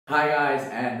Hi guys,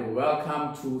 and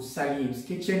welcome to Saleems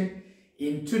Kitchen.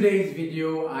 In today's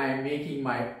video I am making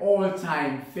my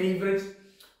all-time favorite,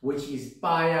 which is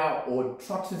Paya or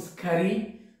Trotters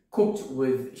curry cooked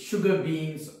with sugar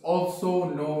beans, also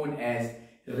known as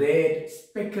red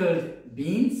speckled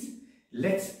beans.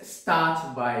 Let's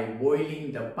start by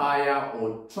boiling the Paya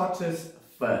or Trotters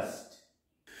first.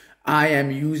 I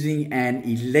am using an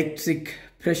electric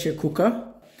pressure cooker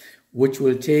which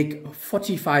will take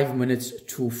 45 minutes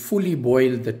to fully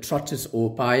boil the Trotters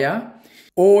or Paya.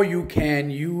 Or you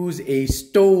can use a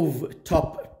stove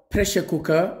top pressure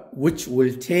cooker which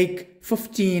will take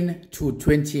 15 to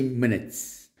 20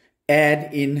 minutes.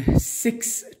 Add in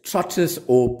 6 Trotters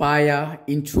or Paya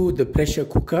into the pressure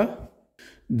cooker.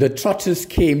 The Trotters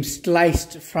came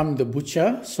sliced from the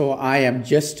butcher, so I am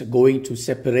just going to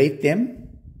separate them.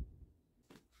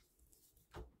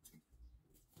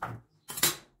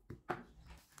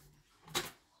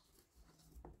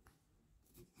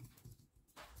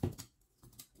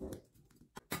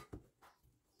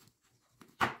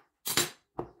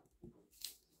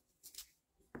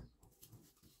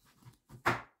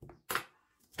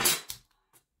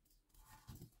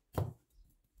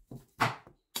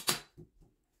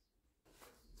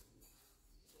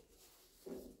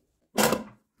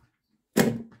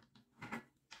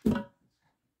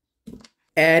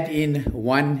 Add in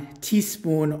 1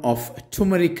 teaspoon of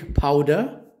turmeric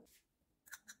powder,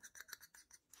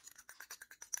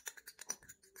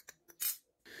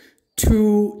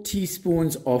 two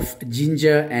teaspoons of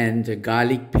ginger and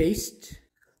garlic paste,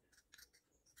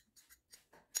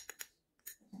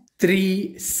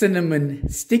 3 cinnamon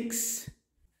sticks,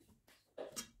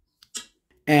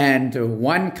 and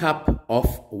 1 cup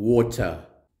of water.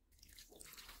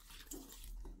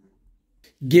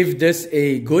 Give this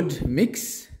a good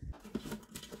mix.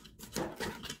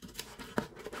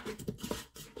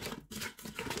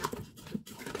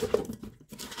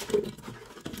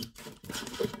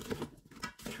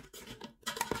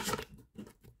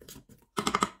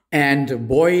 And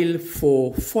boil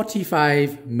for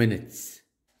 45 minutes.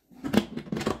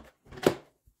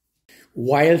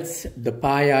 Whilst the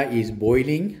Paya is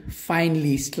boiling,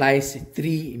 finely slice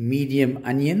 3 medium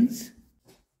onions.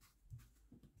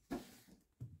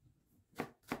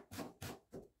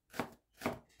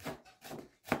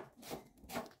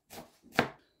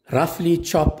 Roughly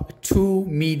chop 2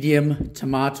 medium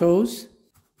tomatoes.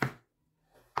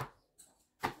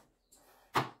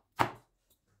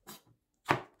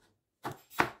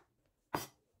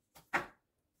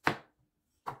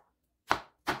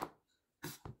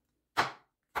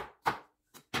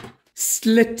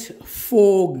 Slit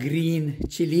 4 green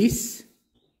chilies.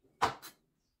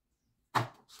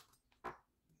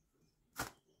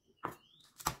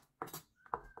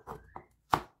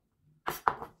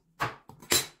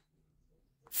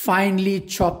 Finely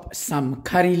chop some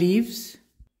curry leaves.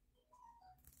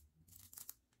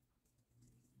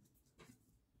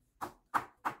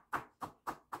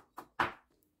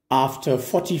 After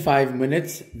 45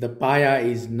 minutes, the Paya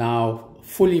is now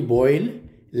fully boiled.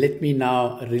 Let me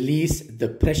now release the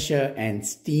pressure and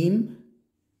steam.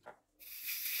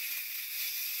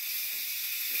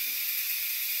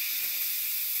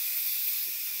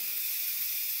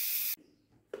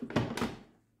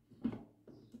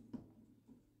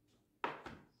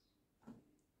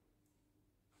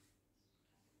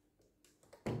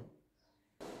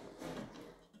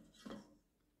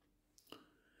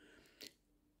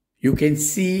 You can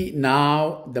see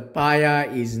now the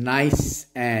Paya is nice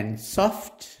and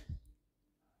soft.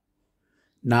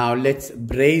 Now let's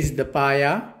braise the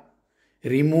Paya.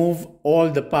 Remove all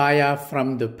the Paya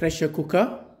from the pressure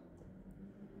cooker.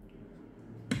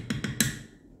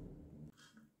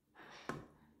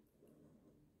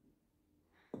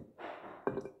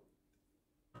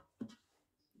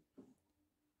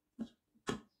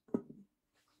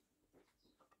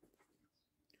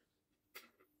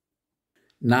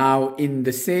 Now in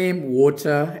the same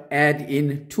water, add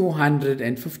in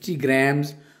 250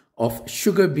 grams of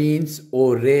sugar beans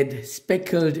or red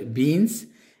speckled beans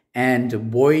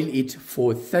and boil it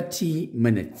for 30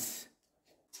 minutes.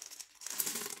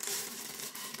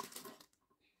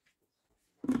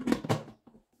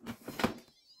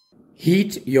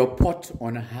 Heat your pot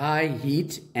on high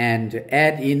heat and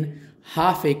add in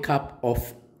half a cup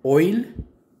of oil.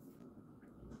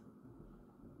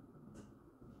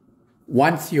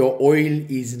 Once your oil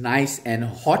is nice and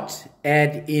hot,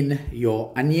 add in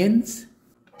your onions.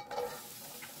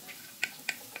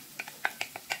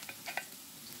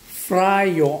 Fry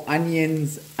your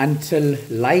onions until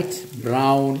light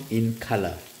brown in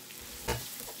color.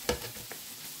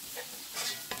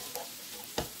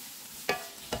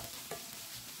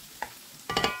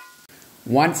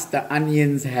 Once the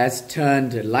onions has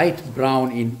turned light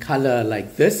brown in color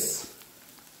like this,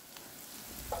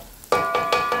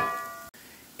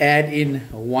 add in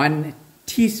 1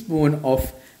 teaspoon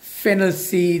of fennel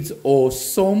seeds or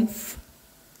somph,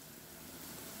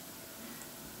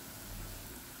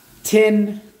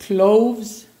 10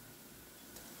 cloves,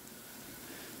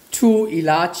 2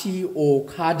 ilachi or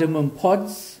cardamom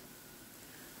pods,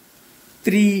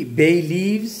 3 bay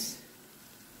leaves,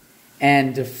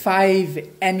 and 5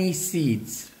 anise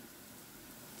seeds.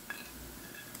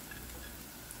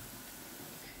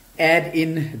 Add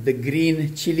in the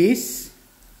green chilies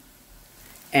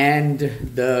and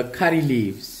the curry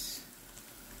leaves.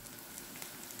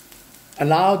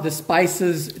 Allow the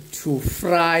spices to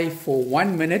fry for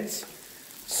 1 minute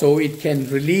so it can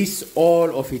release all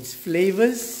of its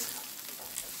flavors.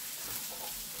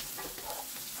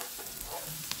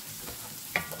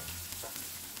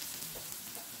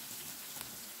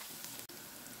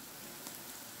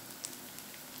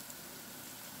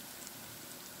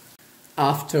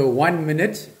 After 1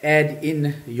 minute, add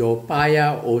in your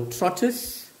paya or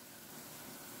trotters.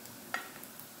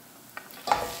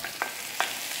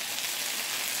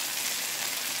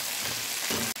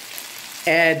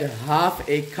 Add half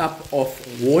a cup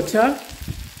of water.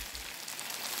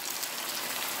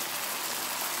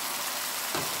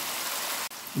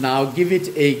 Now give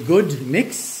it a good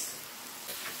mix.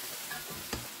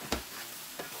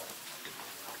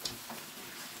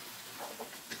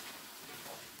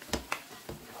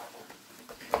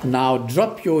 Now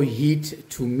drop your heat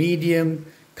to medium,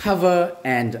 cover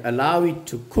and allow it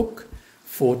to cook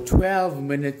for 12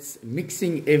 minutes,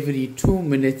 mixing every 2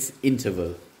 minutes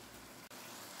interval.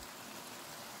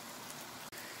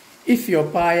 If your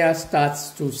paya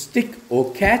starts to stick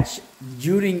or catch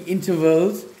during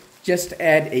intervals, just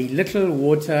add a little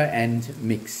water and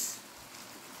mix.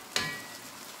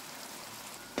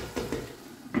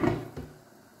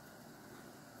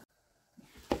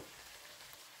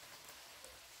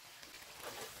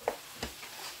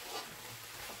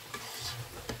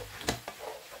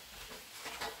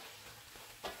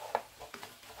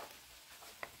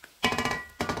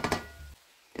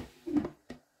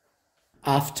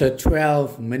 After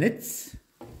 12 minutes,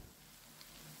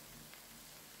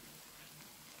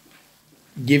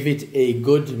 give it a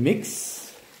good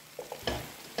mix.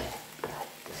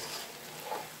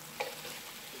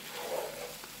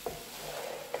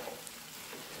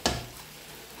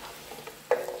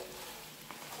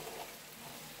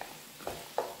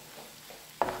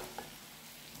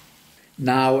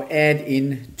 Now add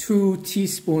in 2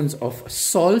 teaspoons of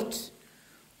salt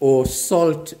or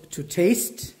salt to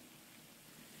taste.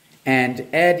 And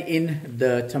add in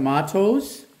the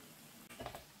tomatoes.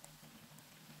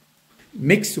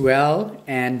 Mix well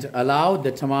and allow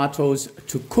the tomatoes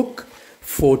to cook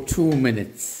for 2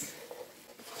 minutes.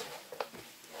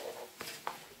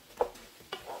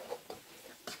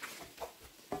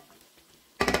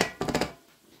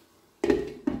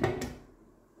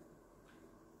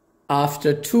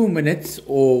 After 2 minutes,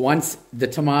 or once the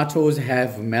tomatoes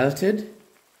have melted,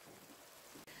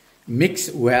 mix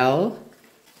well.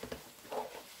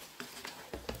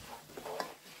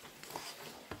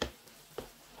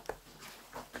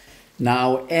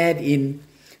 Now add in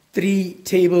 3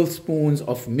 tablespoons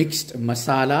of mixed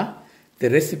masala. The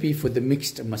recipe for the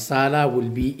mixed masala will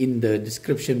be in the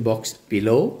description box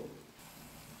below.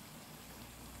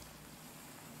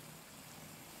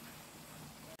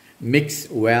 Mix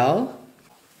well.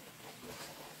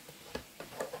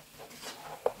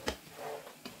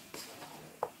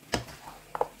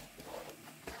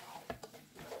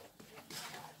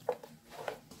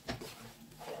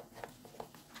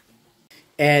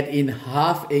 Add in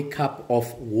half a cup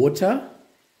of water.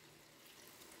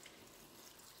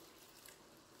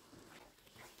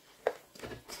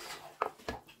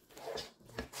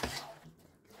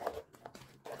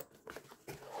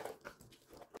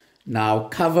 Now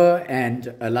cover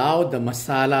and allow the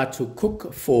masala to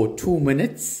cook for 2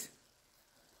 minutes.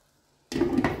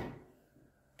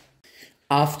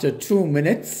 After 2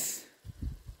 minutes,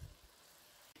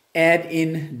 add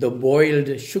in the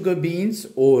boiled sugar beans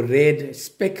or red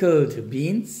speckled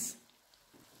beans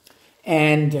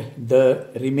and the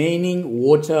remaining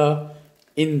water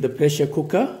in the pressure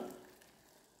cooker.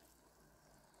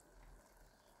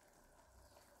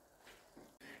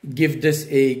 Give this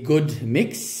a good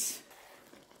mix.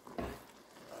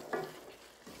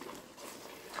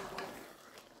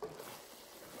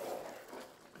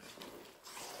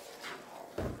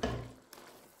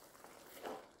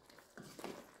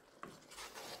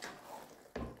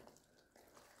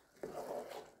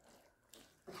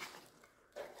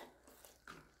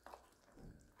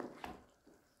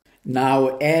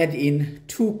 Now add in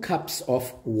 2 cups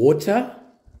of water.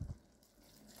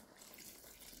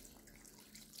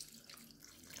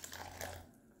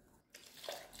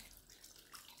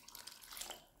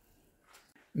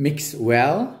 Mix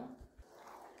well.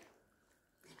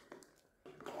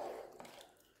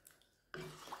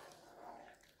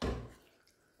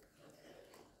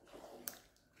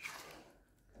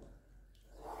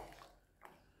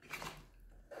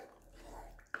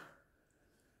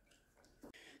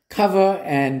 Cover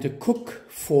and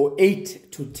cook for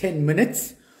 8 to 10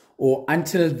 minutes or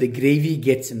until the gravy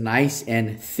gets nice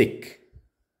and thick.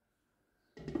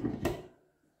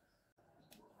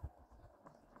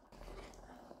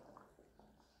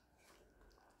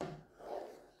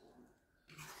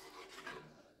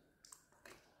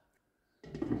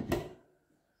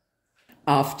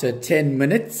 After 10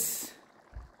 minutes,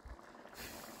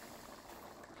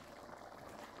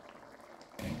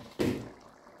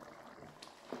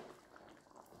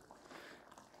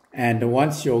 and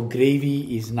once your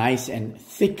gravy is nice and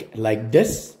thick like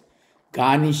this,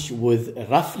 garnish with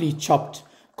roughly chopped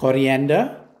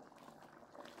coriander,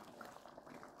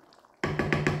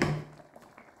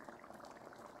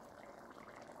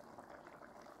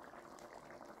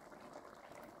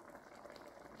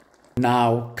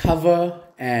 now cover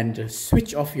and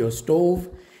switch off your stove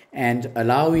and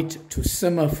allow it to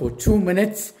simmer for 2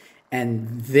 minutes,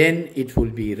 and then it will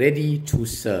be ready to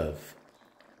serve.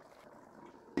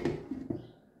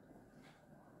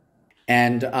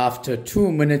 And after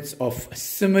 2 minutes of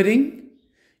simmering,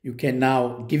 you can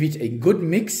now give it a good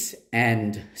mix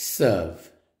and serve.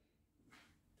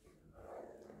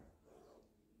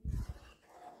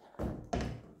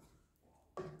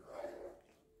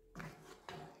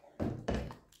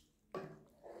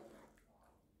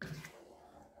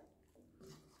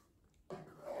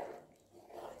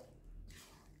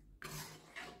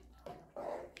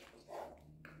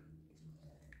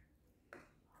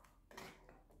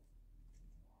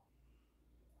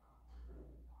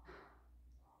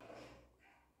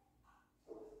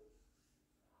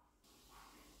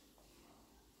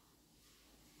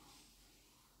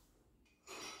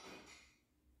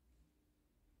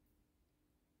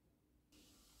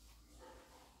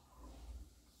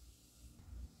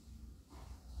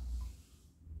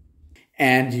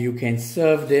 And you can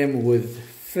serve them with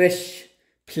fresh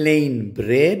plain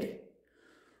bread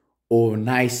or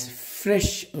nice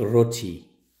fresh roti.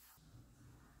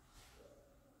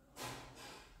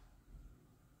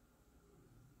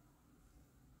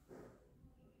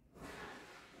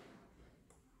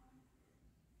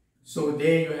 So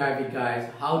there you have it, guys,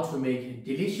 how to make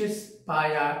delicious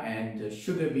paya and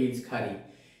sugar beans curry.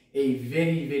 A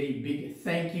very, very big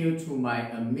thank you to my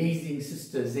amazing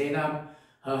sister Zainab,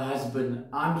 her husband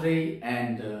Andre,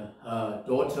 and her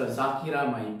daughter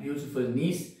Zakira, my beautiful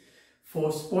niece,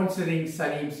 for sponsoring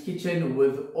Saleems Kitchen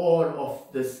with all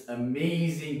of this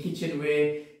amazing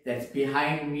kitchenware that's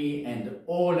behind me and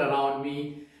all around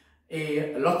me.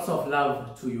 Lots of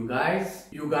love to you guys.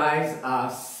 You guys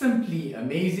are simply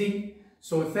amazing.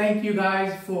 So thank you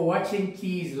guys for watching.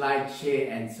 Please like,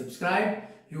 share and subscribe.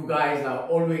 You guys are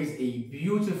always a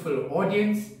beautiful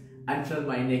audience. Until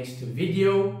my next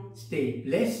video, stay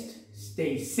blessed,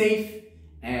 stay safe,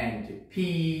 and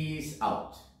peace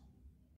out.